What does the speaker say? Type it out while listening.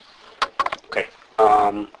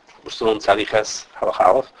We're still in Tzadiches Halach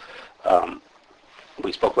Aleph.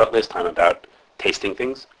 We spoke about this time about tasting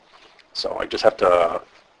things. So I just have to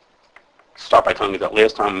start by telling you that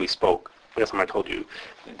last time I told you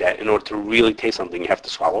that in order to really taste something, you have to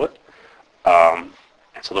swallow it. And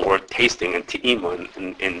so the word tasting and te'ima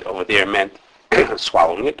in over there meant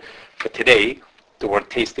swallowing it. But today, the word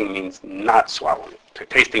tasting means not swallowing it.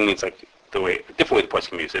 Tasting means like a different way the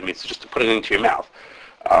person can use it. It means just to put it into your mouth,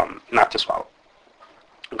 not to swallow.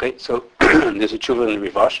 Okay, so there's a tshuva in the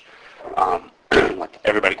Rivash, like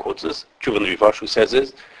everybody quotes this, tshuva in the Rivash, who says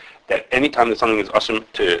is that anytime that something is awesome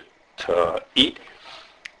to eat,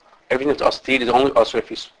 everything that's awesome to eat is only awesome if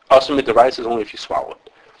you awesome with the rice is only if you swallow it.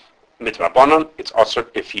 Midrabanan, it's awesome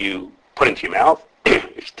if you put it into your mouth,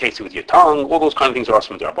 if you taste it with your tongue, all those kind of things are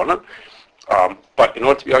awesome midrabanan. But in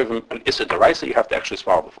order to be even an issa deraisa, you have to actually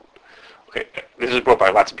swallow the food. Okay, this is brought by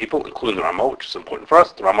lots of people, including the Ramah, which is important for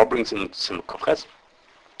us. The Ramah brings in some kofches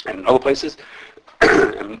and in other places,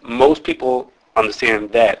 and most people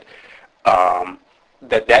understand that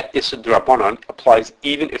that issa derabanan applies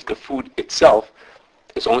even if the food itself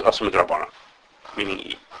is only asa midrabanan.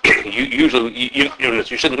 Meaning, you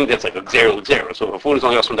shouldn't think that's like a xero. So if a food is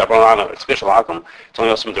only asa midrabanan or a special akum, it's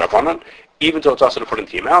only asa midrabanan, even though it's also to put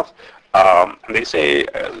into your mouth. And they say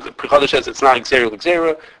the Pri Chadash says it's not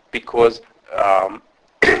xero because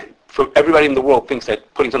for everybody in the world thinks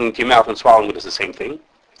that putting something into your mouth and swallowing it is the same thing.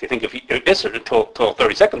 They think if you until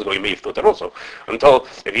 30 seconds ago, you may have thought that also. Until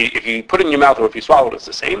if you put it in your mouth or if you swallow it, it's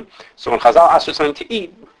the same. So when Chazal asks you something to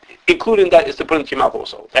eat, including that is to put it into your mouth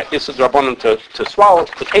also. That is the drabanan to swallow,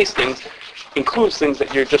 to taste things, includes things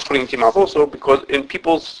that you're just putting into your mouth also,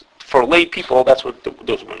 because for lay people, that's what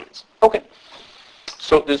those means. Okay.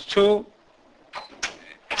 So there's two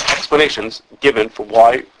explanations given for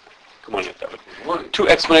why. Come on, David. Two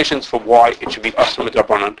explanations for why it should be asur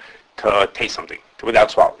midrabanan to taste something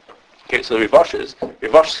without swallowing. Okay, so the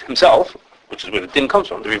Rivash himself, which is where the din comes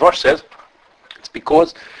from. The Rivash says it's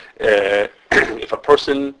because if a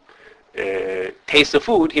person tastes the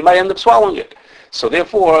food, he might end up swallowing it. So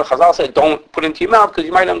therefore, Chazal said, don't put it into your mouth because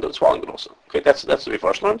you might end up swallowing it also. Okay, that's the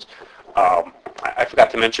Rivash learns. I forgot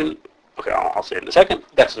to mention. Okay, I'll say it in a second.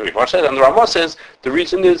 That's what the Rivash says, and the Ramah says the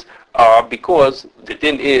reason is because the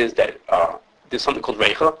din is that there's something called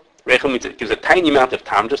reicha. Reicha means it gives a tiny amount of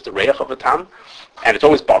tam, just a reich of a tam, and it's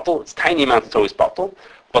always bottle. It's tiny amount. It's always bottle.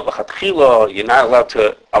 But l'chatchila, you're not allowed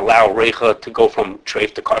to allow reicha to go from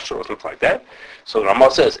treif to kosher or something like that. So the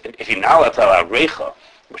Ramah says if you're not allowed to allow reicha,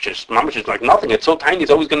 which is like nothing, it's so tiny,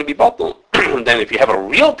 it's always going to be bottle. Then if you have a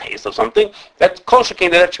real taste of something, that's kosher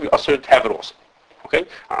cane, that should be usher to have it also. Okay,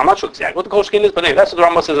 I'm not sure exactly what the kol shkein is, but anyway, that's what the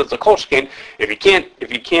Rambam says. It's a kol shkein. If you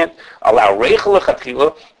can't allow reichel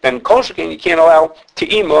lechatchila, then kol shkein you can't allow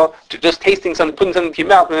te'ima to just tasting something, putting something to your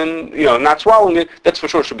mouth, and not swallowing it. That's for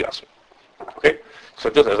sure should be asur. Okay, so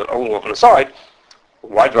just as a little of an aside,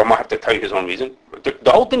 why did Rambam have to tell you his own reason?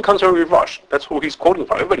 The whole thing comes from Rivash. That's who he's quoting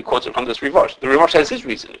from. Everybody quotes it from this Rivash. The Rivash has his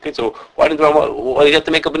reason. Okay, so why did Rambam? What do you have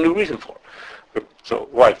to make up a new reason for? So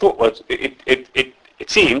what I thought was it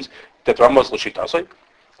seems that the Ramah is l'shitasei,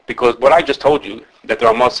 because what I just told you, that the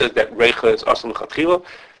Ramah says that reicha is asur l'chatchila,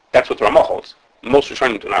 that's what the Ramah holds. Most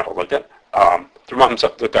Rishonim do not hold like that. The Ramah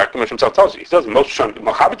himself, the Darkemish himself tells you, he doesn't. Most Rishonim,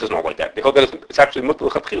 Machabit doesn't hold like that. They hold that it's actually mutar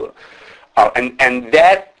l'chatchila. And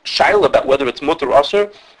that shaila about whether it's mutar or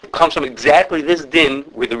asur comes from exactly this din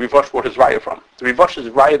where the Rivash brought his raya from. The Rivash's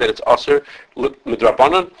raya that it's asur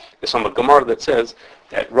midrabanan is from a Gemara that says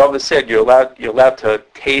that Rava said you're allowed to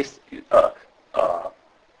taste.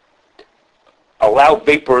 Allow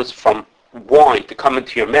vapors from wine to come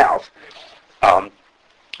into your mouth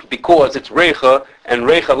because it's reicha and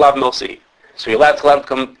reicha lav milsi. So you're allowed to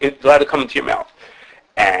come into your mouth.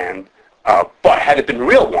 And but had it been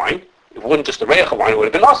real wine, it wasn't just a reicha wine, it would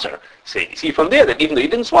have been asur. So you see from there that even though you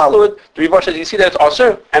didn't swallow it, the Rivash says you see that it's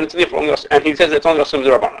asur and it's only asur, and he says it's only asur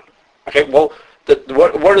midrabanan. Okay, well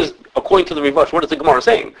what is, according to the Rivash, what is the Gemara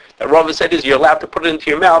saying? That Rava said is you're allowed to put it into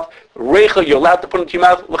your mouth. Reicha you're allowed to put it into your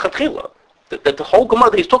mouth l'chatchila. That the whole Gemara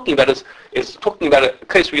that he's talking about is talking about a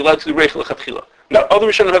case where you're allowed to do reicha l'chatchila. Now, other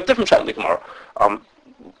Rishonim have different shot in the Gemara,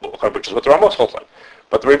 which is what the Ramah holds like.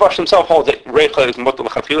 But the Rivash himself holds that reicha is mutar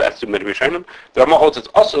l'chatchila, as do many Rishonim. The Ramah holds it's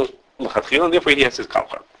also l'chatchila, and therefore he has his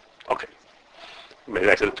kalchar. Okay. Maybe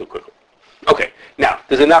I said it too quickly. Okay. Now,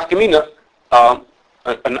 there's a nafkamina,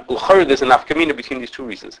 there's a nafkamina between these two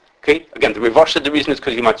reasons. Okay? Again, the Rivash said the reason is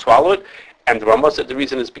because you might swallow it, and the Ramah said the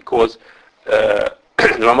reason is because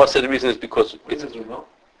the Ramah said the reason is because it's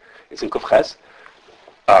in Kufches.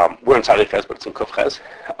 We're in Tzadiches, but it's in Kufches.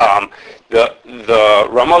 The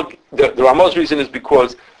Ramah's reason is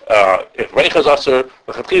because if Reicha is Asr,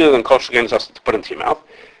 then Kol Shegen is Asr to put into your mouth.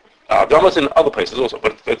 The Rambam in other places also,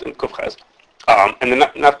 but it's in Kufches. And the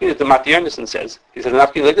Nafkin, the Matthew Anderson says, he says the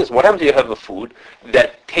Nafkin like this: what happens if you have a food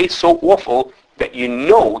that tastes so awful that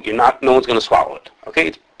no one's going to swallow it? Okay,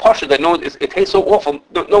 it's partial that it tastes so awful,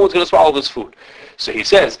 no one's going to swallow this food. So he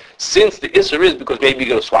says, since the Isser is because maybe you're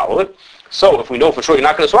going to swallow it, so if we know for sure you're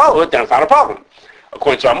not going to swallow it, then it's not a problem.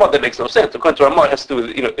 According to Ramah, that makes no sense. According to Ramah, it has to do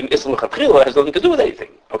with, an Isser L'Chatchila has nothing to do with anything.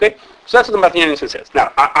 Okay, so that's what the Matthew Anderson says.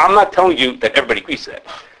 Now, I'm not telling you that everybody agrees to that.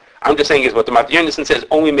 I'm just saying is what the Matthew Anderson says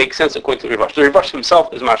only makes sense according to the Rivash. The Rivash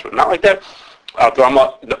himself is mashma, not like that.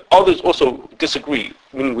 The others also disagree.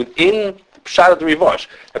 I mean, within the Pshat of the Rivash,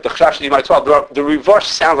 that the Chash you might swallow, the Rivash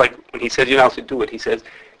sounds like, when he says you're not supposed to do it, he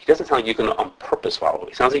doesn't sound like you're going to on purpose swallow it.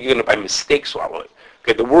 It sounds like you're going to by mistake swallow it.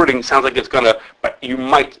 Okay, the wording sounds like it's going to, but you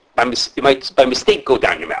might by mistake go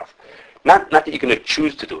down your mouth. Not that you're going to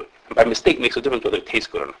choose to do it. And by mistake makes a difference whether it tastes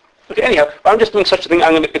good or not. Okay, anyhow, I'm just doing such a thing.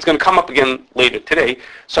 It's going to come up again later today.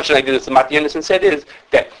 Such an idea that the Matthew Anderson said is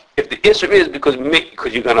that if the Isser is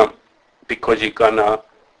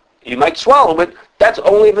you might swallow it. That's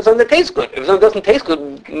only if it's something that tastes good. If something doesn't taste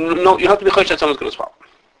good, no, you have to be chosh that someone's going to swallow.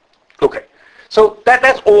 Okay, so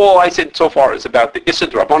that's all I said so far is about the Isser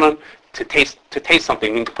D'Rabbanan to taste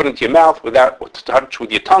something and to put it into your mouth to touch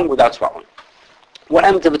with your tongue without swallowing. What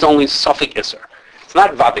happens if it's only Suffolk Isser? It's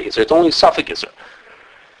not Vada Isser. It's only Suffolk Isser.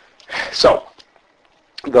 So,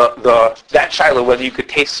 that shaila, whether you could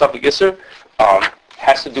taste Suffolk Isser,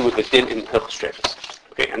 has to do with the din in Hilchos Treifus.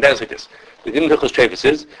 Okay, and that is like this. The din in Hilchos Treifus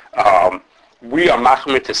is, we are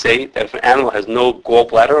machmir to say that if an animal has no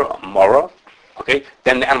gallbladder, a mara, okay,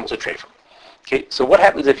 then the animal's a treifa. Okay, so what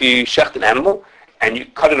happens if you shecht an animal and you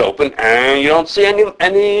cut it open and you don't see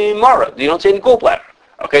any mara, you don't see any gallbladder?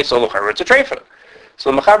 Okay, so it's a treifa.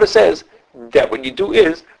 So the Mechaber says that what you do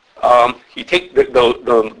is, you take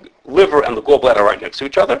the liver and the gallbladder right next to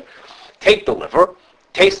each other. Take the liver,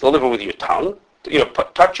 taste the liver with your tongue.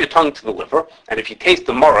 Touch your tongue to the liver, and if you taste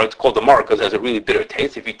the maror, it's called the maror because it has a really bitter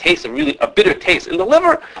taste. If you taste a bitter taste in the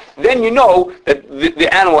liver, then you know that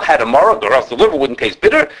the animal had a maror, or else the liver wouldn't taste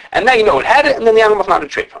bitter, and now you know it had it, and then the animal's not a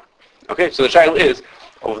treifa. Okay, so the shaila is,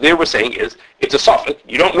 over there we're saying is, it's a suffix.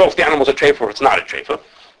 You don't know if the animal's a treifa or it's not a treifa,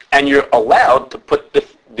 and you're allowed to put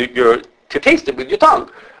to taste it with your tongue.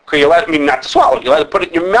 Okay, you're allowed, not to swallow, you're allowed to put it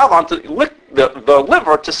in your mouth to lick the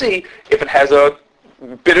liver to see if it has a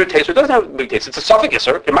bitter taste or doesn't have a bitter taste. It's a Suffolk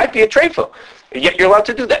Isser. It might be a treifah. Yet you're allowed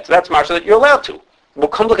to do that. So that's marsha that you're allowed to. Well,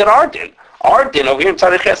 come look at our din. Our din over here in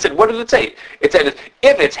Tzaddik Chesed, what did it say? It said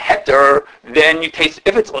if it's heter, then you taste.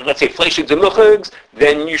 If it's, let's say, fleishigs and luchigs,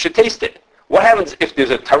 then you should taste it. What happens if there's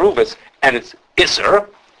a taruvus and it's Isser?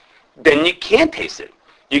 Then you can't taste it.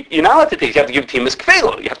 You're not allowed to taste it. You have to give it to him as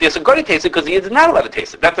kfelo. You have to ask a guy to taste it because he is not allowed to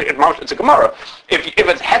taste it. That's like it's a gemara. If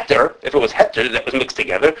it's heter, if it was heter that was mixed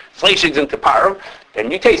together, fleishigs into parv, then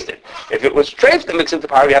you taste it. If it was treif that mixed into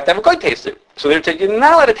parv, you have to have a guy taste it. So they're saying you're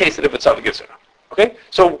not allowed to taste it if it's Suffolk Isser. Okay?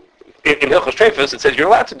 So in Hilchos Treifus it says you're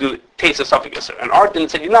allowed to taste a Suffolk Isser. And our din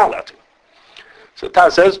said you're not allowed to. So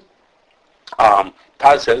Taz says,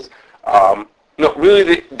 no, really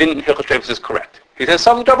the din in Hilchos Treifus is correct. He says,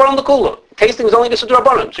 Suffolk D'Rabbanan l'kula. Tasting is only Isser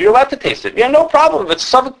D'Rabbanan, so you're allowed to taste it. Yeah, no problem. If it's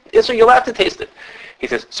Suffolk Isser, you're allowed to taste it. He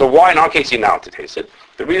says, so why in our case you're not allowed to taste it?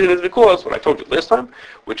 The reason is because, what I told you last time,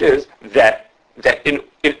 which is that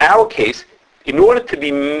in our case, in order to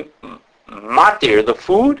be matir, the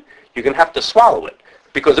food, you're going to have to swallow it.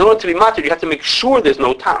 Because in order to be matir, you have to make sure there's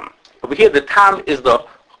no tam. Over here, the tam is the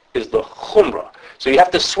chumrah. So you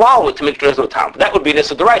have to swallow it to make sure there's no tam. That would be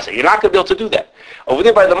Nissa D'Oraisa. You're not going to be able to do that. Over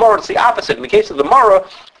there by the Mara, it's the opposite. In the case of the Mara,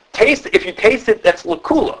 if you taste it, that's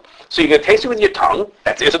l'kula. So you're going to taste it with your tongue.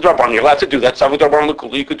 That's Issa D'Rabbanan. You're allowed to do that. Suffolk D'Rabbanan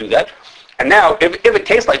l'kula, you could do that. And now, if it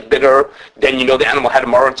tastes like bitter, then you know the animal had a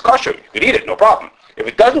Mara, it's kosher. You could eat it, no problem. If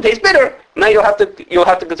it doesn't taste bitter, now you'll have to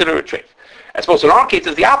consider it treif. As opposed to in our case,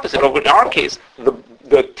 it's the opposite. In our case,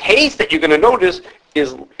 the taste that you're going to notice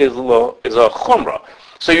is a chumrah.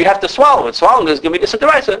 So you have to swallow it. Swallowing is going to be Issa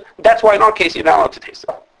D'Oraisa. That's why in our case you're not allowed to taste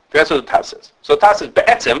it. That's what the Taz says. So the Taz says,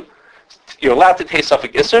 be'etzim, you're allowed to taste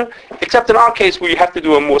Suffolk Isser, except in our case where you have to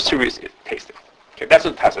do a more serious tasting. Okay, that's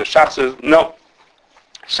what the Taz says. Shach says, no.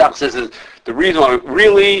 Shach says is the reason why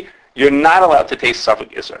really you're not allowed to taste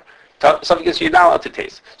Suffolk Isser. Suffolk Isser you're not allowed to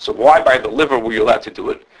taste. So why by the liver were you allowed to do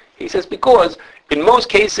it? He says because in most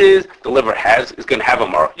cases the liver is going to have a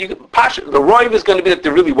maror. The roiv is going to be that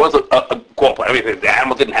there really was a gallbladder. I mean, the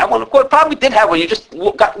animal didn't have one. Of course, it probably did have one. You just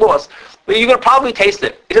got lost. But you're going to probably taste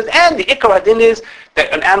it. He says, and the ikar adin is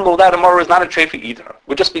that an animal without a maror is not a treifa either.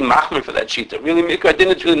 We're just being machmir for that shita. Really, ikar adin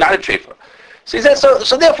is really not a treifa. So he says,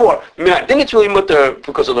 so therefore, then it's really mutter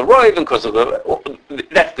because of the roiv and because of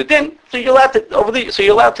that's the din. So you're allowed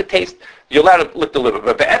to taste, you're allowed to lick the liver.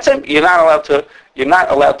 But be'etzem, you're not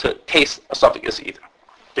allowed to taste a suffix issa either.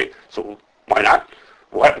 Okay, so why not?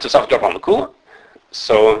 What happened to suffix on the kula?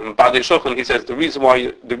 So in Badei Shulchan, he says the reason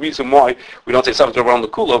why we don't say suffix on the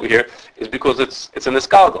kula over here is because it's an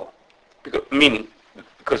eskalgal.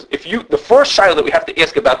 Because if the first shayla that we have to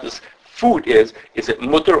ask about this food is it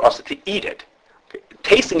mutter also to eat it? Okay.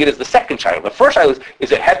 Tasting it is the second shayla. The first shayla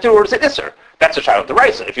is it heter or is it isser? That's a shayla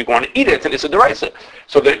deraisa. If you want to eat it, it's an isser deraisa.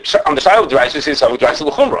 So on the shayla deraisa, we say savuk deraisa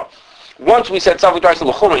l'chumra. Once we said savuk deraisa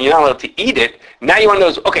l'chumra, and you're not allowed to eat it. Now you want to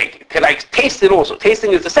know, okay, can I taste it also?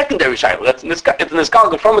 Tasting is the secondary shayla. That's it's an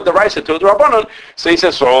eskalga from a deraisa to a derabanan. So he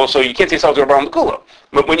says, so you can't say savuk derabanan l'kula.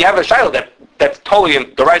 But when you have a shayla that's totally in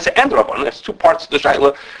the deraisa and the rabbanon, that's two parts of the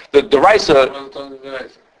shayla. The deraisa.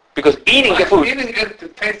 Because eating the food. Eating it to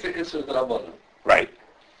taste it is the rabbanon. Right.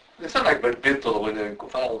 It's not like bittul when they're in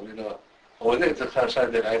kufal, or when it's a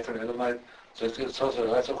shayla that I don't mind. So it's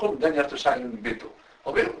also cool. Then you have to shine in bittul.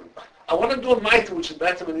 I want to do a ma'it which is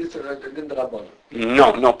better than this than the rabbanon.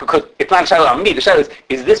 No, because it's not a shayla on me. The shayla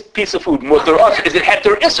is this piece of food mutter us? Is it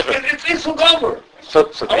heter isser? It's isser gomer. So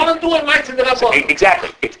I want to do a ma'it in the rabbanon. Exactly,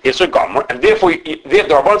 it's isser gomer, and therefore the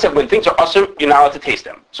rabbanon said when things are usser, you're not allowed to taste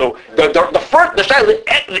them. So the shayla,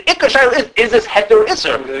 the ikka shayla is this heter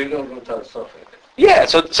isser. You don't go to suffix. Yeah,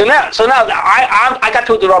 so now I got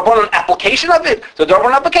to the Rabbanon application of it. So the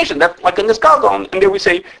Rabbanon application, that's like in this Galgon, and there we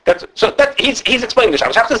say he's explaining the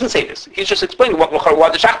Shach. The Shach doesn't say this. He's just explaining what was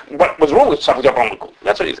wrong with Shach Rabbanon.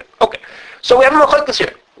 That's what he said. Okay, so we have a machlokes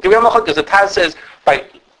here. Okay, we have a machlokes. The Taz says by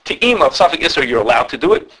te'im of Safek Isser you're allowed to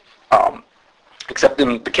do it, except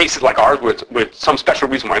in the cases like ours with some special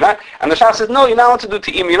reason why not. And the Shach says no, you're not allowed to do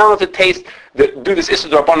te'im. You're not allowed to taste do this Isser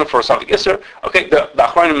Rabbanon for a Safek Isser. Okay, the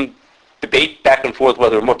Achronim debate back and forth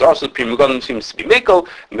whether Mutar also Pri Megadim seems to be Mekel,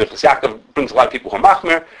 and the Yaakov brings a lot of people who are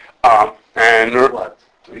Machmir. And what?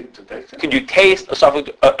 To taste it? Could you taste a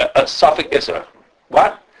Safek Isser?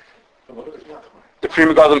 What? The Pri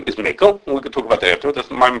Megadim is Mekel. We could talk about that afterwards.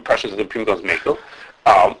 That's my impression is that the Pri Megadim is Mekel.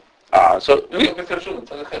 I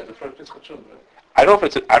don't know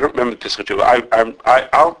if I don't remember the Pischat.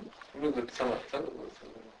 I'll.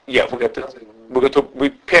 Yeah, we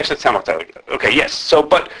passed the Tzemach. Okay, yes. So,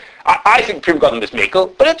 but I think Pri Megadim is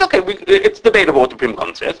Mekel, but it's okay. It's debatable what the Pri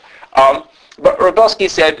Megadim says. But Radosky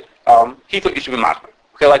said he thought you should be machmir.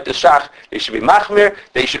 Okay, like the Shach, they should be machmir.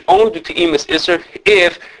 They should only do te'imus iser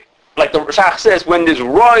if, like the Shach says, when there's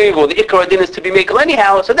roiv or the ikar din is to be Mekel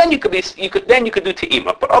anyhow. So then you could do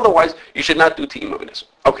te'ima, but otherwise you should not do te'ima with this.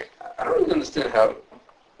 Okay. I don't really understand how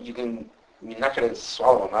you're not going to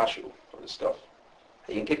swallow a mashu for this stuff.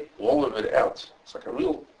 You can get all of it out. It's like a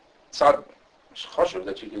real tzad choshev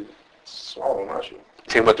that you can swallow a mashu.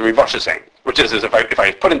 Saying what the Rivash is saying, which is if I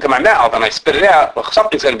put it into my mouth and I spit it out, well,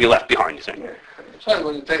 something's going to be left behind. You're saying. So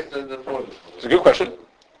when you take the It's a good question.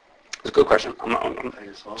 It's a good question.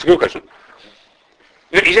 It's a good question.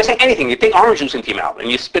 You're just saying anything. You take orange juice into your mouth and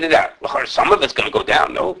you spit it out. Well, some of it's going to go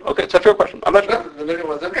down. No? Okay, it's a fair question. I'm not sure.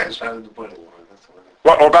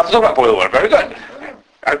 Well, we're about to talk about boiling water. Very good.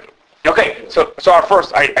 Okay, so our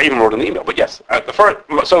first, I even wrote in the email, but yes,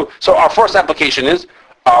 so our first application is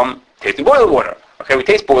tasting boiling water. Okay, we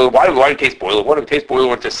taste boiling water. Why do we taste boiling water? We taste boiling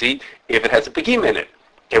water to see if it has a pigim in it.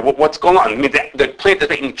 Okay, what's going on? I mean, the plant is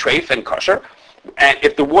making treif and kosher, and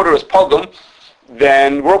if the water is pogum,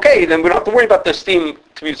 then we're okay. Then we don't have to worry about the steam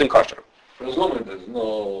to be used in kosher. Presumably there's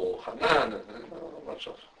no hanan and much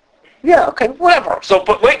else. Yeah, okay, whatever. So,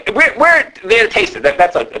 but we're there to taste it.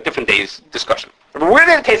 That's a different day's discussion. We're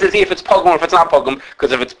there to taste it to see if it's pogum or if it's not pogum.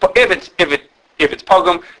 Because if it's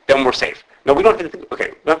pogum, then we're safe. No, we don't have to think. Okay,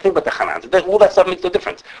 we don't have to think about the chanans. All that stuff makes no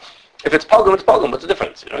difference. If it's pogum, it's pogum. What's the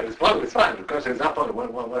difference? You know? It's pogum. It's fine because it's not pogum.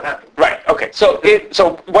 What happened? Right. Okay. So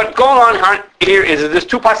what's going on here is there's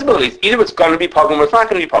two possibilities. Either it's going to be pogum or it's not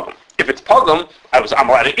going to be pogum. If it's pogum, I'm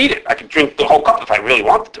allowed to eat it. I can drink the whole cup if I really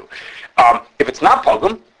wanted to. If it's not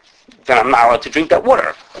pogum, then I'm not allowed to drink that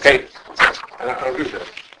water. Okay? I agree with that.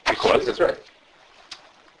 Because that's right.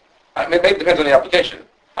 Maybe it depends on the application.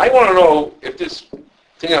 I want to know if this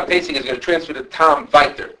thing I'm tasting is going to transfer the tam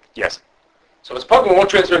weiter. Yes. So if it's pogum, it won't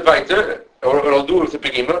transfer it weiter, or it'll do it with the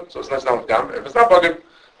pigima, so it's not with gam. If it's not pogum,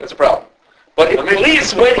 that's a problem. But if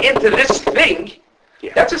beliefs went into this thing,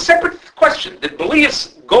 that's a separate question. Did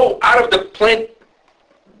beliefs go out of the plant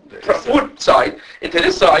food side into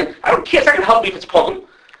this side? I don't care. It's not going to help me if it's pogum.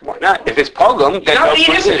 Why not? If it's pogum, then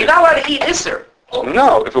you're not allowed to eat isser.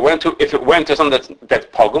 No, if it went to something that's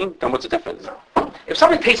pogum, then what's the difference? No. If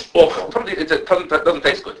something tastes awful, something that doesn't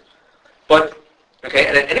taste good, but Okay,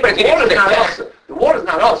 and anybody's The going water to is not also. The water is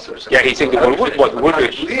not also. Yeah, he's saying the water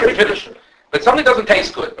is finish. But something doesn't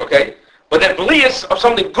taste good, okay? But that blias of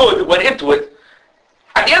something good went into it.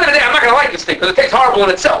 At the end of the day, I'm not going to like this thing because it tastes horrible in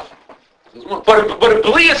itself. But a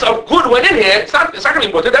blias of good went in here. It's not going to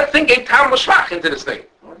be mutter. That thing gave tam l'shvach into this thing.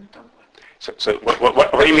 So what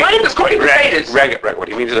do you mean? Plain is going to say this. Right. What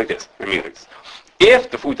do you mean is like this? I mean like this. If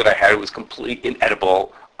the food that I had was completely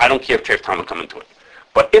inedible, I don't care if treif tam would come into it.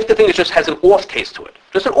 But if the thing just has an off taste to it,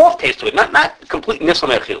 just an off taste to it, not complete nisam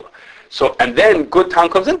echila. So, and then good tam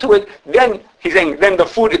comes into it, then he's saying, then the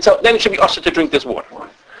food itself, then it should be usher to drink this water.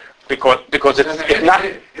 Because it's not...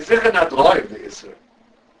 It's not alive, the Isser.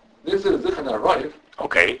 This is not alive.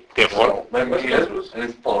 Okay, therefore... And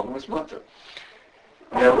it's problem with mutter.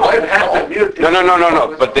 No.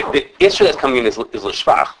 But the issue that's coming in is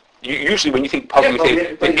l'shvach. Usually when you think pogum, you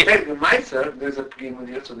say... When you take the meiser, there's a pogum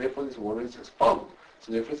here, so therefore this water is pogum.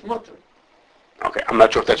 So therefore it's mutter. Okay, I'm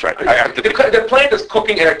not sure if that's right. The plant is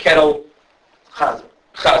cooking in a kettle. Chazer.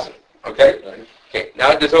 Okay? Right. Okay.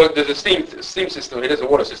 Now there's a steam system. It is a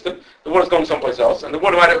water system. The water's going someplace else, and the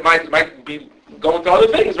water might be going to other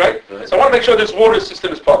things, right? So I want to make sure this water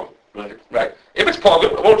system is pogum. Right. If it's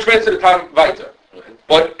pogum, it won't transfer the time weiter. Right.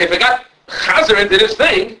 But if it got chazer into this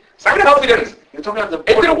thing, it's not going to help you then. You're talking about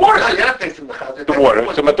the Into the water. You're not tasting the chazer. The water.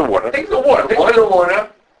 Talking about the water. Take the water. The water,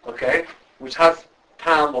 okay, which has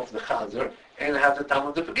tam of the chazer, and it has the time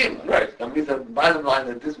of the pogum. Right. That means the bottom line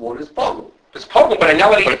that this water is pogum. It's pogum, but I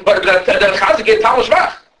know but the chazer gave tam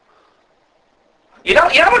l'shvach. You know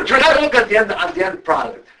what drink. Now look at the end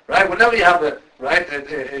product, right? Whenever you have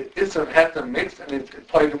it's a heter mixed and it's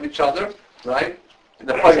playing with each other, right?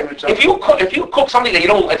 If you cook something that you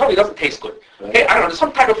don't, it probably doesn't taste good. Okay, I don't know, there's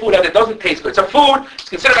some type of food out there that doesn't taste good. It's a food, it's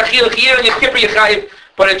considered a chiyah and you kipper yichayim,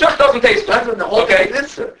 but it just doesn't taste good. That's when the whole Okay? thing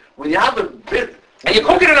is, sir. When you have a bit, And you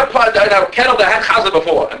cook it in a kettle that had chazer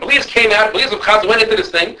before, and Blias came out, Blias of chazer went into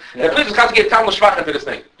this thing, and Blias of chazer gave tam l'shvach into this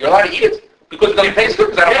thing. You're allowed to eat it because it doesn't taste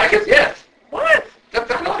good, because I don't like it? Yes. What? That's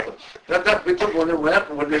not. That's we took when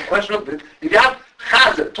the question of it. If you have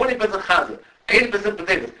chazer, 20% chazer, 80%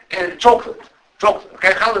 potatoes, and chocolate.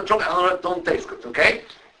 Okay, chazer and chocolate don't taste good. Okay.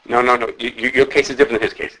 No. Your case is different than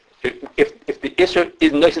his case. If the issue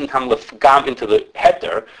is nice and tam lefgam into the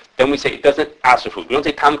heter, then we say it doesn't ask for food. We don't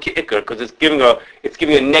say tam ki ikar because it's giving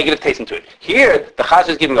a negative taste into it. Here, the chazer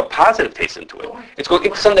is giving a positive taste into it. It's going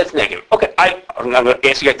into something that's negative. Okay, I'm going to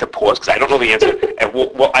ask you guys to pause because I don't know the answer, and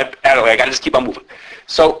I got to just keep on moving.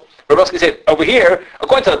 So Rabowski said over here,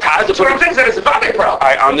 according to the Taz, That's what I'm saying, it's a vade problem.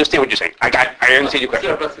 I understand what you're saying. I understand your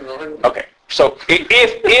question. Okay, so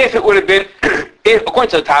if it would have been,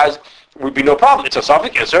 according to the Taz, would be no problem. It's a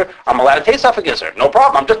suffix isser. I'm allowed to taste suffix isser. No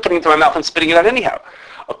problem. I'm just putting it into my mouth and spitting it out anyhow.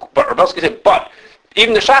 But Rabowski said, but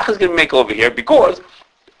even the shach is going to make over here because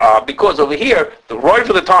over here the roy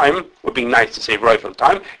for the time would be nice to say roy for the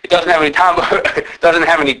time. It doesn't have any time. Doesn't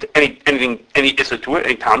have any isser to it,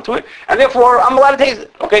 any time to it, and therefore I'm allowed to taste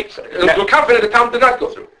it. Okay. We're confident the time did not go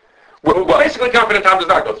through. We're basically confident time does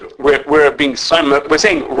not go through. We're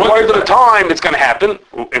saying roy for the time it's going to happen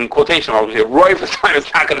in quotation. I'll say roy for the time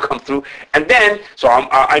it's not going to come through, and then so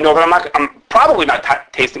I know that I'm probably not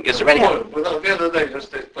tasting isser anyhow. Without the other day,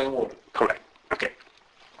 just taste plain water. Correct. Okay.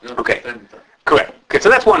 Correct. Okay, so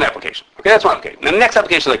that's one application. Okay, that's one application. Now, the next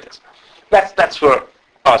application is like this. That's for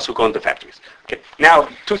us who go into factories. Okay. Now,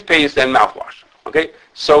 toothpaste and mouthwash. Okay.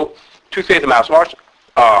 So, toothpaste and mouthwash,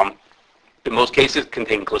 in most cases,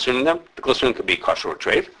 contain glycerin in them. The glycerin could be kosher or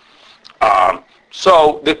treif.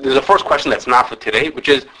 So, there's a first question that's not for today, which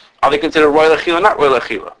is, are they considered royal achila or not royal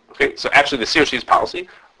achila? Okay. So, actually, the Sirsi's policy,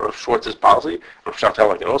 or Schwartz's policy, or Shaftel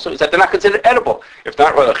like that also, is that they're not considered edible. If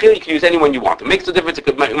not royal achila, you can use any one you want. It makes no difference.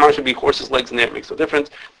 It should be horse's legs in there. It makes no difference.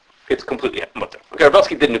 It's completely mutter. Okay,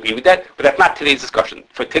 Rabowski didn't agree with that, but that's not today's discussion.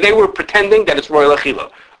 For today, we're pretending that it's royal achila.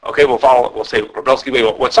 Okay, we'll say Rabowski way.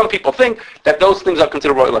 What some people think that those things are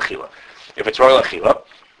considered royal achila. If it's royal achila,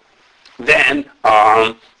 then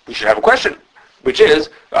we should have a question, which is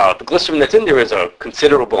the glycerin that's in there is a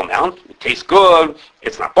considerable amount. It tastes good.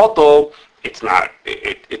 It's not bottle. It's not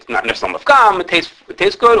necessarily mafkam. It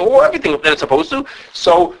tastes good, or everything that it's supposed to.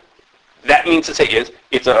 So that means to say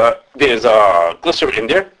there's a glycerin in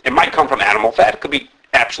there. It might come from animal fat. It could be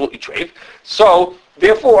absolutely treif. So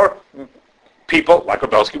therefore, people like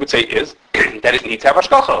Rabowski would say is that it needs to have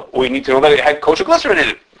hashgacha, or you need to know that it had kosher glycerin in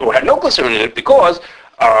it, or had no glycerin in it, because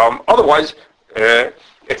otherwise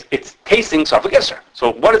it's tasting suffix isser.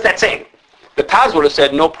 So what is that saying? the Taz would have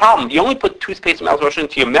said, no problem. You only put toothpaste and mouthwash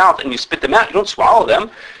into your mouth and you spit them out. You don't swallow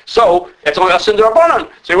them. So it's only us in the Rabbanan.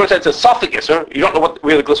 So everyone said it's a suffix isser. You don't know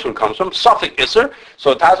where the glycerin comes from. Suffix isser.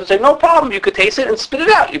 So the Taz would say, no problem. You could taste it and spit it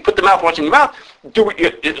out. You put the mouthwash in your mouth,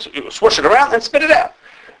 you swish it around and spit it out.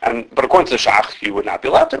 But according to the Shach, you would not be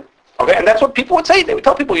allowed to. Okay, and that's what people would say. They would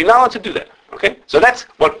tell people, you're not allowed to do that. Okay, so that's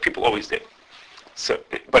what people always did. So,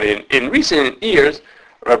 but in recent years,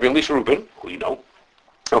 Rabbi Elisha Rubin, who you know,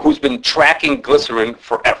 who's been tracking glycerin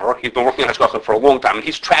forever, he's been working on hashgacha for a long time, and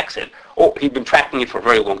he's been tracking it for a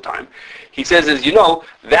very long time. He says, as you know,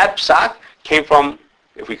 that psak came from,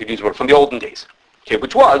 if we could use the word, from the olden days. Okay,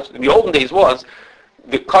 which was, in the olden days was,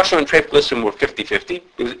 the kosher and treif glycerin were 50-50.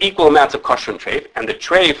 There was equal amounts of kosher and treif, and the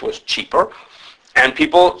treif was cheaper. And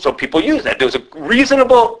people used that. There was a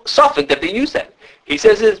reasonable suffix that they used that. He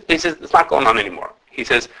says it's not going on anymore. He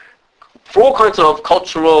says, for all kinds of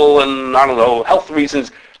cultural and, health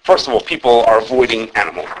reasons, first of all, people are avoiding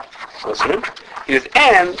animal glycerin. He says,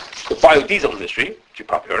 and the biodiesel industry, which you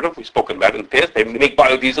probably heard of, we've spoken about in the past, they make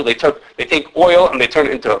biodiesel, they take oil and they turn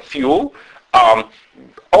it into fuel.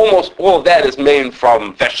 Almost all of that is made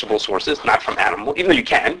from vegetable sources, not from animal, even though you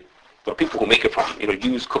can. There are people who make it from,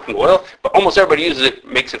 used cooking oil, but almost everybody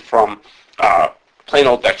makes it from plain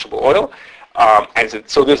old vegetable oil.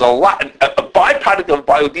 So there's a byproduct of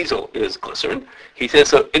biodiesel is glycerin. He says,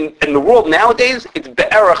 so in the world nowadays, it's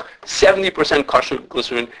be'erach 70% kosher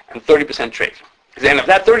glycerin and 30% treif. And of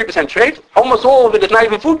that 30% treif, almost all of it is not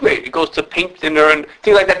even food grade. It goes to paint thinner and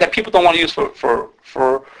things like that people don't want to use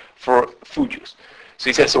for food use. So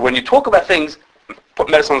he says, so when you talk about things, put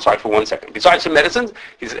medicine aside for 1 second. Besides the medicines,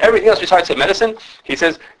 he says everything else besides the medicine, he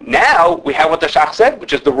says, now we have what the Shach said,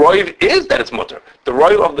 which is the roiv is that it's mutter. The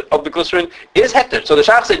roiv of the glycerin is hektar. So the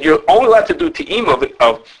Shach said you're only allowed to do te'im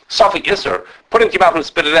of suffix isser, put it in your mouth and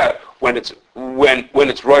spit it out when it's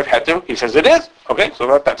roiv hektar. He says it is. Okay, so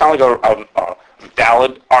that sounds like a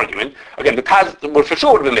valid argument. Again, the Taz would for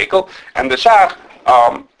sure would have been makel, and the Shach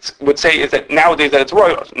would say is that nowadays that it's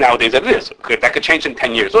royal, nowadays that it is. Okay, that could change in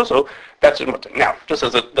 10 years or so. That's now, just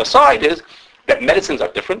as the side is that medicines are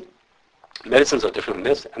different. Medicines are different in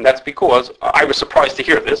this, and that's because, I was surprised to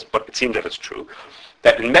hear this, but it seems that it's true,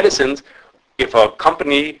 that in medicines, if a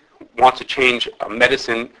company wants to change a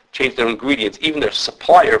medicine, change their ingredients, even their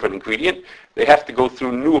supplier of an ingredient, they have to go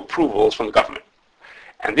through new approvals from the government.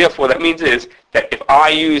 And therefore, that means is that if I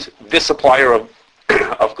use this supplier of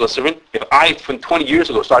glycerin, if I, from 20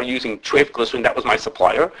 years ago, started using treif glycerin, that was my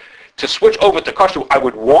supplier, to switch over to kosher, I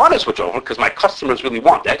would want to switch over because my customers really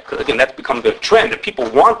want that. Because again, that's become the trend that people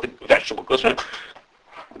want the vegetable glycerin.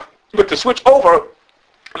 But to switch over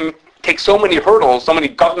takes so many hurdles, so many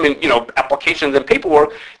government, applications and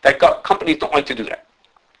paperwork that companies don't like to do that.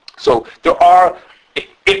 So there are, if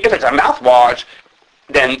it's a mouthwash,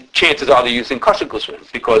 then chances are they're using kosher glycerin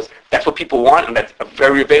because that's what people want and that's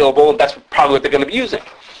very available and that's probably what they're going to be using.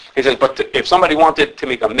 He says, but if somebody wanted to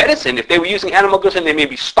make a medicine, if they were using animal glycerin, they may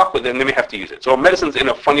be stuck with it and they may have to use it. So medicines, in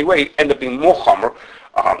a funny way, end up being more chomer.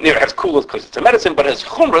 It has kulas because it's a medicine, but it has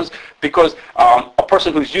chumras because a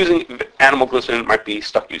person who's using animal glycerin might be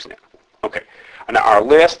stuck using it. Okay. And now our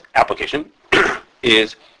last application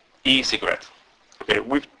is e-cigarettes. Okay,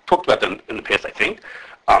 we've talked about them in the past, I think.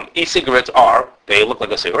 E-cigarettes they look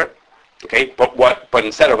like a cigarette. Okay, but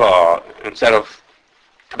instead of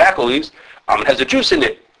tobacco leaves, it has a juice in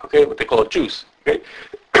it. Okay, what they call a juice. Okay,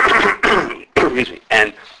 excuse me.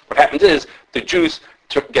 And what happens is the juice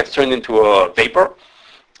gets turned into a vapor,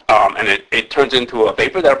 and it turns into a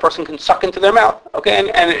vapor that a person can suck into their mouth. Okay,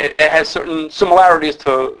 and it has certain similarities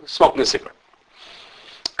to smoking a cigarette.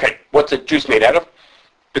 Okay, what's the juice made out of?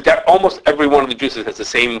 But that almost every one of the juices has the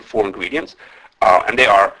same 4 ingredients, and they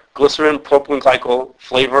are glycerin, propylene glycol,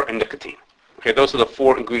 flavor, and nicotine. Okay, those are the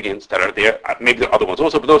 4 ingredients that are there. Maybe there are other ones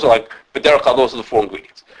also, but those are like, those are the 4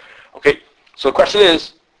 ingredients. Okay, so the question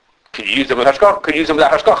is, can you use them with hashgacha? Could you use them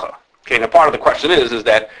without hashgacha? Okay, now part of the question is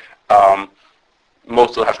that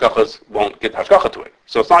most of the hashgachas won't get hashgacha to it.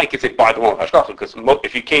 So it's not like you say buy the one with hashgacha, because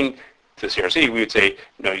if you came to the CRC, we would say,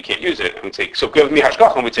 no, you can't use it. And we'd say, so give me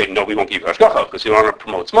hashgacha, and we'd say, no, we won't give you hashgacha, because you don't want to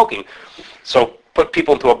promote smoking. So put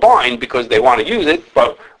people into a bind because they want to use it,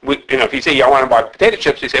 but if you say, yeah, I want to buy potato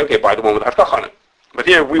chips, you say, okay, buy the one with hashgacha on it. But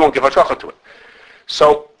here, we won't give hashgacha to it.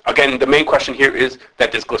 So, again, the main question here is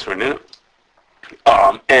that there's glycerin in it.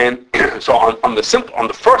 And so on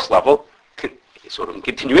the first level, sort of in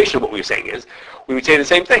continuation of what we were saying is, we would say the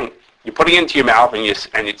same thing. You're putting it into your mouth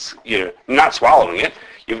you're not swallowing it,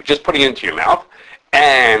 you're just putting it into your mouth,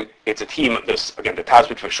 and it's a team of this, again, the Taz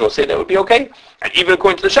would for sure say that would be okay. And even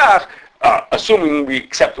according to the Shach, assuming we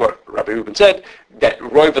accept what Rabbi Reuben said, that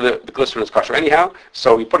roiv of the glycerin is kosher anyhow,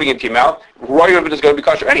 so you're putting it into your mouth, roiv of it is going to be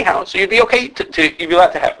kosher anyhow, so you'd be okay you'd be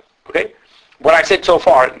allowed to have it. Okay? What I said so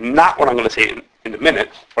far, not what I'm going to say in a minute,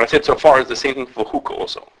 what I said so far is the same thing for hookah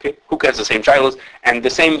also. Okay? Hookah has the same shilas, and the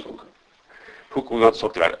same hookah, we once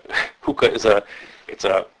talked about it. Hookah is it's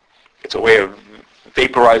a way of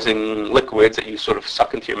vaporizing liquids that you sort of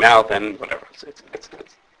suck into your mouth and whatever.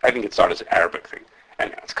 I think it started as an Arabic thing.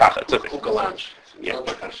 And it's kacha, it's a thing. Hookah lounge. Yeah.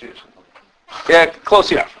 Yeah,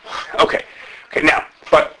 close enough. Okay. Okay, now,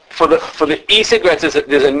 but for the e-cigarettes,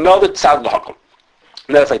 there's another tzad l'hakom.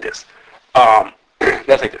 And that's like this.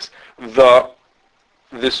 That's like this.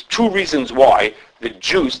 There's two reasons why the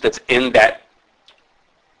juice that's in that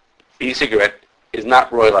e-cigarette is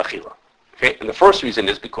not royal achila. Okay, and the first reason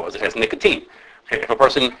is because it has nicotine. Okay, if a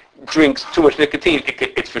person drinks too much nicotine,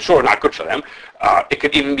 it's for sure not good for them. It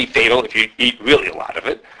could even be fatal if you eat really a lot of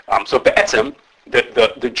it. So be'etzem,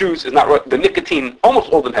 the juice is not the nicotine. Almost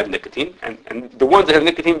all of them have nicotine, and the ones that have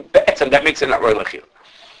nicotine, be'etzem, that makes it not royal achila.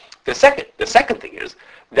 The second thing is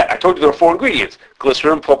that I told you there are 4 ingredients: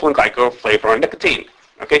 glycerin, propylene glycol, flavor, and nicotine.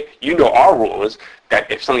 Okay, you know our rule is that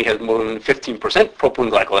if something has more than 15% propylene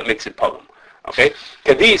glycol, that makes it pogum. Okay,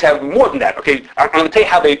 and these have more than that. Okay, I'm going to tell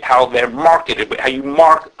you how they're marketed, how you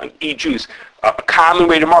mark an e-juice. A common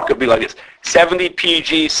way to mark it would be like this: 70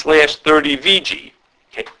 PG/30 VG.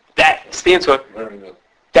 Okay, that stands for.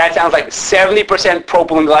 That sounds like 70%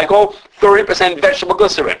 propylene glycol, 30% vegetable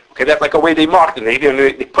glycerin. Okay, that's like a way they mark it. They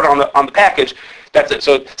put it on the package. That's it.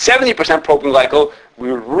 So 70% propylene glycol,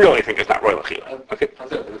 we really think it's not royal achila. Okay.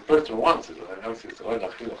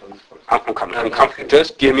 I'm coming.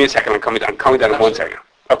 Just give me a second. I'm coming down in 1 second.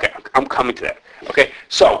 Okay, I'm coming to that. Okay,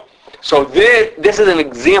 so this is an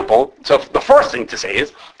example. So the first thing to say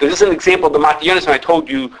is that this is an example of the Matayonis I told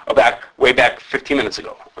you about way back 15 minutes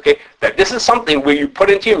ago. Okay, that this is something where you put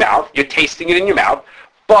it into your mouth, you're tasting it in your mouth,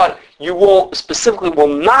 but you will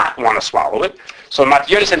not want to swallow it. So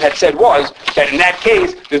Matayonis had said was that in that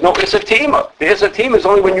case there's no isser teima. The isser teima is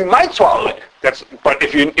only when you might swallow it. But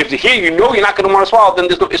if here you know you're not going to want to swallow, then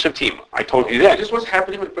there's no isser teima. I told you that. Is this what's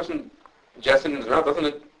happening with the person ingesting in his mouth? Doesn't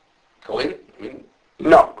it go in? I mean,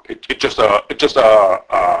 no, it's just a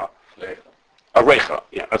reicha.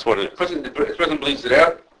 Yeah, that's what it is. The person bleeds it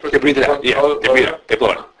out. They breathe it out. Yeah, they breathe it out. They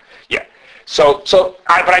blow it out. Yeah.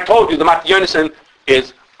 But I told you the Matayonis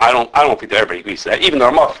is. I don't think that everybody agrees to that. Even the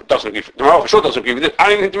Ramah doesn't agree. The Ramah for sure doesn't agree with it. I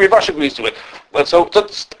don't even think the Rivash agrees to it. But it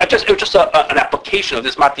was just an application of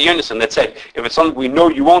this Matayonis that said if it's something we know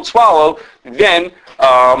you won't swallow, then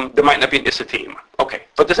there might not be an isser teima. Okay,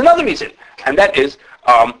 but there's another reason, and that is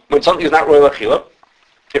when something is not royal achila.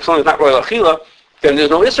 If something is not royal achila, then there's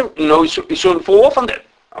no isser. You shouldn't fall off on that.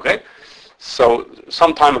 Okay. So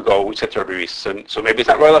some time ago we said to Rabbi Reese, so maybe it's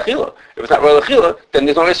not royal achila. If it's not royal achila, then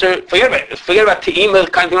there's no isser. Forget about te'ima,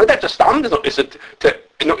 kind of thing like that. Just there's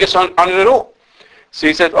no isser on it at all. So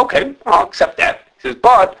he said, okay, I'll accept that. He says,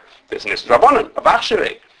 but there's an isser rabbanan, a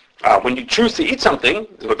bachshavei. When you choose to eat something,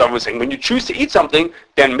 this is what David was saying, when you choose to eat something,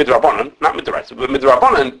 then midrabanan, not midrabanan, but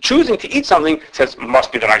midrabanan, choosing to eat something says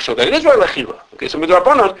must be that I show that it is royal achila. Okay, so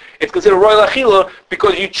midrabanan, it's considered royal achila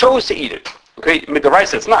because you chose to eat it. Okay,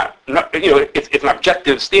 midrabanan, it's not. It's an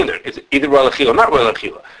objective standard. It's either royal achila or not royal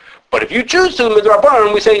achila. But if you choose to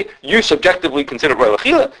midrabanan, we say you subjectively consider royal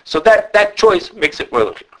achila, so that choice makes it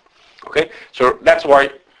royal achila. Okay, so that's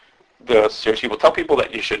why the Sirsi will tell people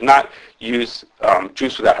that you should not use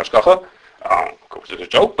juice without hashgacha. Which is a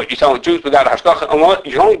joke, but you tell juice without hashgacha,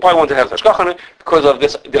 you only buy one that has hashgacha in it because of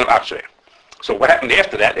this din of akshay. So what happened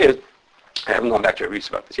after that is, I haven't gone back to read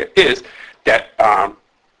about this yet, is that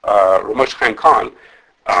Ramosh Chaim Khan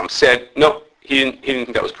said, no, he didn't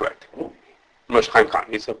think that was correct. Ramosh Chaim Khan,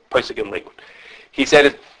 he's a posek in Lakewood. He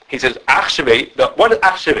says, achshavei, what is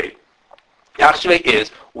achshavei? Achshavei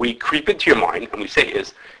is, we creep into your mind and we say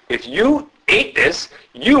is, if you ate this,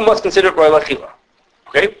 you must consider it royal achila.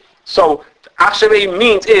 Okay? So achshavei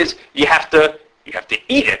means is you have to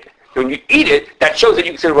eat it. When you eat it, that shows that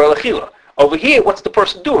you consider royal achila. Over here, what's the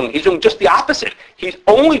person doing? He's doing just the opposite. He's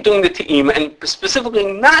only doing the te'ima and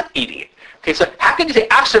specifically not eating it. Okay, so how can you say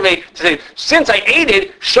achshavei to say since I ate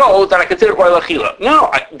it shows that I consider it royal achila? No,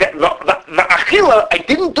 the achila, I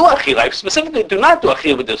didn't do achila. I specifically do not do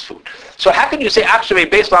achila with this food. So how can you say achshavei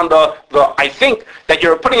based on the I think that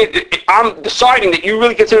you're putting it? I'm deciding that you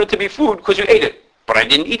really consider it to be food because you ate it, but I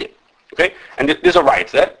didn't eat it. Okay, and there's a right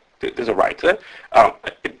to that. There's a right to that.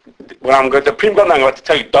 The Pri Megadim I'm about to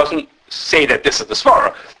tell you doesn't say that this is the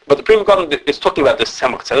svara, but the Pri Megadim is talking about this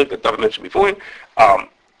tzemach tzedek that David mentioned before.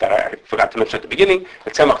 That I forgot to mention at the beginning. The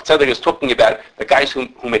tzemach tzedek is talking about the guys who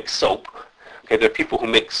make soap. Okay, there are people who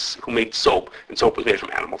make soap, and soap was made from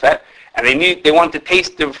animal fat, and they wanted to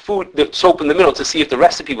taste the soap in the middle to see if the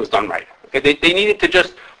recipe was done right. Okay, they needed to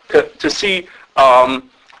just to see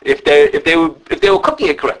if they were cooking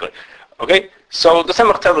it correctly. Okay, so the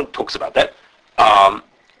Tzemach Tzedek talks about that.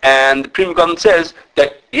 And the Pri Megadim says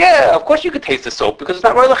that, yeah, of course you could taste the soap because it's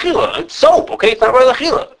not Roy L'Chila. It's soap, okay? It's not Roy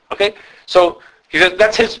L'Chila, okay? So he says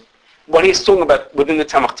that's what he's talking about within the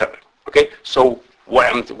Tzemach Tzedek, okay? So why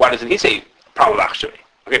doesn't he say problem of Achshavei?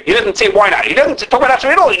 Okay, he doesn't say why not. He doesn't talk about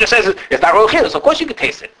Achshavei at all. He just says it's not Roy L'Chila, so of course you could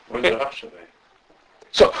taste it. Okay?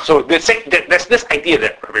 So there's this idea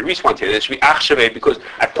that Rabbi Reese wants here. There should be Achshavei because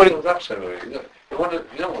I put it. You don't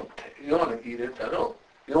want to eat it at all.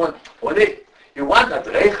 You want that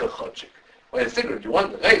reicha chotchik. Well, it's secret. You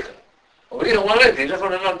want the reicha. Well, you don't want it. You just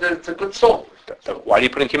want to know that it's a good soul. So why do you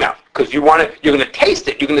put it in your mouth? Because you want it. You're going to taste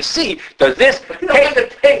it. You're going to see. Does this? You don't want to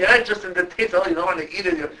taste. You're not just in the taste. Oh, you don't want to eat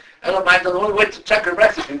it. I don't mind. The only way to check a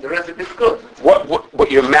recipe. The recipe is good. What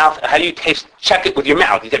your mouth? How do you taste? Check it with your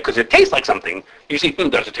mouth. Because it tastes like something. You see,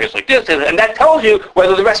 does it taste like this? And that tells you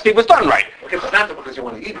whether the recipe was done right. Okay, but not because you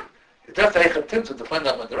want to eat it. It's just reicha tinsu to find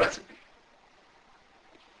out about the recipe.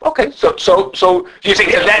 Okay, so you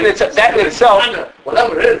think that in itself,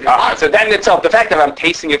 whatever it is. So that in itself, the fact that I'm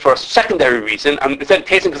tasting it for a secondary reason, instead of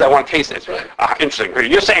tasting because I want to taste it. Right. Interesting.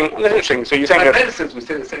 You're saying that's interesting. So you're saying by medicines we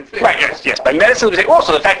say the same thing. Right. Yes. By medicine we say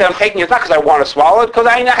also the fact that I'm taking it is not because I want to swallow it, because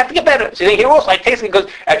I have to get better. So you think here also I taste it because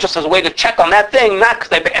just as a way to check on that thing, not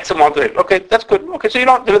because I bet some want it. Okay, that's good. Okay, so you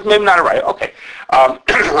don't maybe not right. Okay,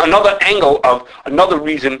 another angle of another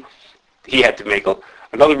reason he had to make it.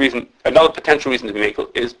 Another potential reason to make it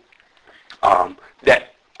is that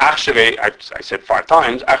Achshavei, I said 5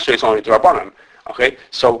 times, Achshavei is only D'Rabbanan. Okay,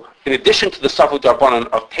 so in addition to the Safuk D'Rabbanan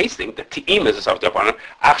of tasting, the Te'im is a Safuk D'Rabbanan,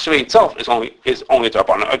 Achshavei itself is only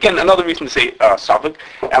D'Rabbanan. Again, another reason to say Safuk,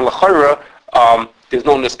 and L'chayra, there's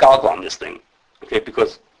no Nisgalgal on this thing. Okay,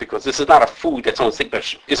 because this is not a food that's only think that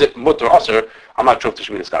is it mutter or aser. I'm not sure if there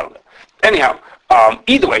should be Nisgalgal. Anyhow,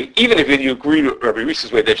 either way, even if you agree with Rabbi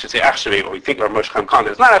Reese's way that should say Achshavei, or you think Rabbi Moshe Chaim Khan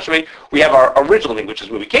it's not Achshavei, we have our original thing, which is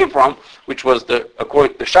where we came from, which was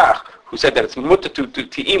according to the Shach, who said that it's mutter to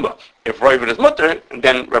Te'ima. If Ravid is mutter,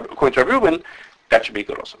 then according to Rabbi Reuben, that should be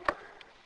good also.